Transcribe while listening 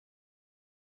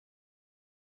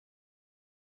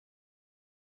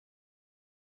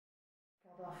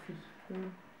Laffie.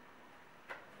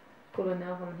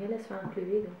 Kolonel van Heel is van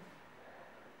Cluedo.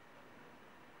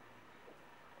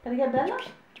 Kan jij bellen?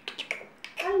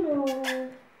 Hallo.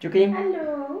 Joekie.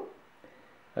 Hallo.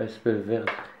 Hij speelt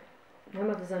verder. Ja,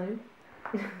 wat is dat nu?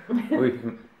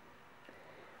 Oei.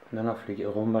 Dan afvliegen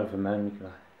rond maar voor mij niet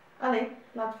klaar. Allee,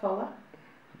 laat vallen.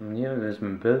 Nee, dat is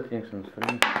mijn beeld, ik soms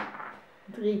vrienden.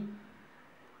 3.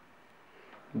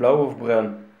 Blauw of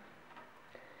bruin?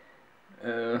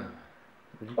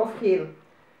 Of geel.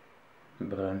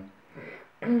 Bruin.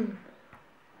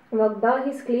 Welk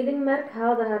Belgisch kledingmerk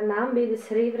haalde haar naam bij de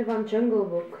schrijver van Jungle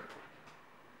Book?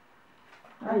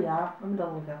 Ah ja, we hebben dat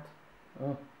al gehad. Oh.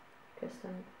 Ik wist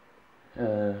dat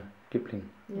niet. Kipling.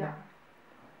 Ja.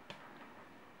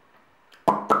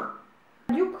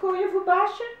 Joek gooien voor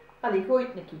baasje? Allee, gooi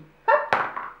het Nicky.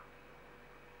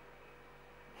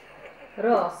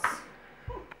 Roos.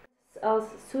 Als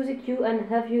Suzy Q en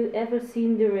Have You Ever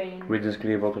Seen the Rain? Creedence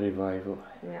Clearwater Revival.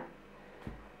 Ja.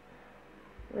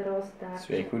 Een roze Dat is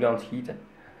taartje. weer goed aan het gieten.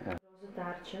 Een roze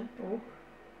taartje ook.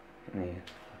 Nee,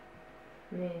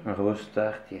 Nee, een roze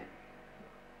taartje.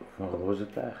 Of een roze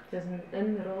taart. het is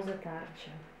een roze taartje.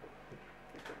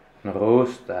 Een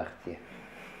roze taartje.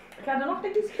 Ga je nog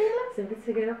een keer spelen? Ze moet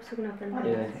zich weer opzoeken op een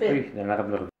Ja. Oei, dan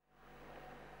hebben we er.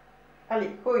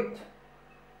 Allee, gooi het.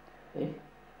 Nee?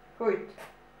 Gooi het.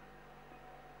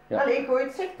 Ja. Allee, gooi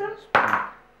het, zegt er.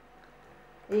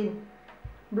 1.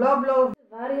 Blauw, blauw.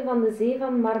 Vaar je van de zee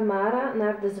van Marmara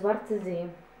naar de Zwarte Zee?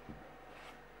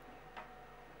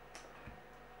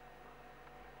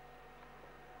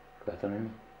 Ik weet dat niet meer.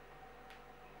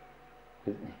 Ik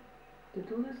weet het niet. De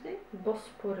Doenersdee?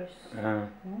 Bosporus. Ja.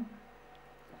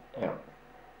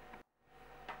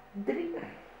 3.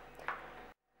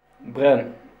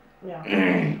 Bruin. Ja.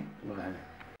 Bruin.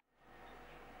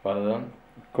 Wat is dan?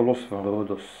 Kolos van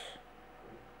Rhodos.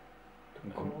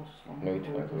 Kolos van Nooit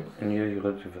van Rhodos. gehoord. Een heel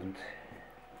groot gevonden.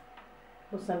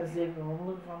 Dat zijn de 7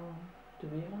 wonderen van de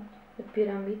wereld. De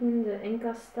piramiden, de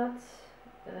Inca-stad,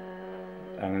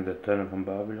 Hangende tuinen van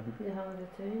Babylon. de Hangende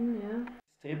Tuin, ja. Het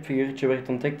streepfiguurtje werd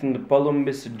ontdekt in de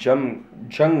Columbus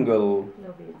Jungle.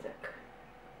 Dat weet ik.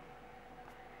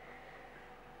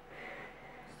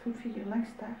 Stroefje langs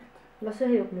taart. Dat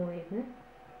zou je ook mooi weten, hè?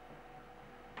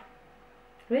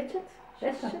 Weet je het?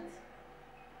 Wist je het?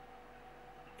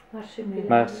 Marsupilami.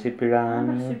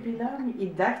 Marsipilami. Marsupilami.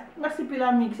 Ik dacht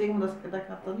marsupilami. Ik zeg, maar dat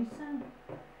gaat dat niet zijn.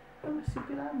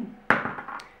 Marsupilami.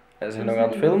 Zijn ze nog aan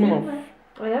het filmen of?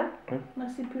 Oh ja?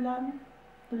 Marsupilami.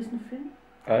 Er is een film.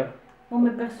 Ah, Maar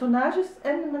met personages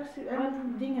en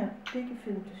dingen.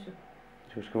 Tekenfilm tussen.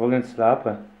 Ze was gewoon in het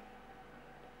slapen.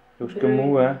 Ze was Bruin.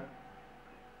 moe, hè.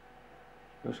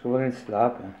 Ze was gewoon in het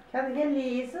slapen. Ga jij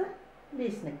lezen?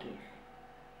 Lees een keer.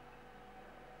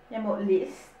 Jij moet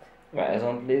leest. maar hij is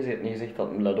aan het lezen, hij heeft niet gezegd dat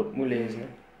hij dat op moet lezen. Hè.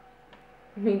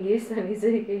 Mijn lees dat niet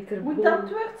zeg ik er Moet het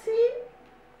antwoord zien?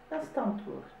 Dat is het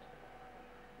antwoord.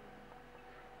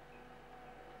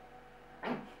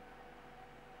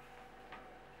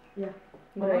 Ja.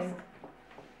 Wat was Bruin. het?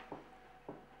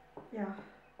 Ja.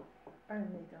 Ah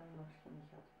nee, dan nog niet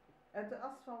gehad. Uit de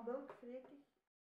as van welk vreemd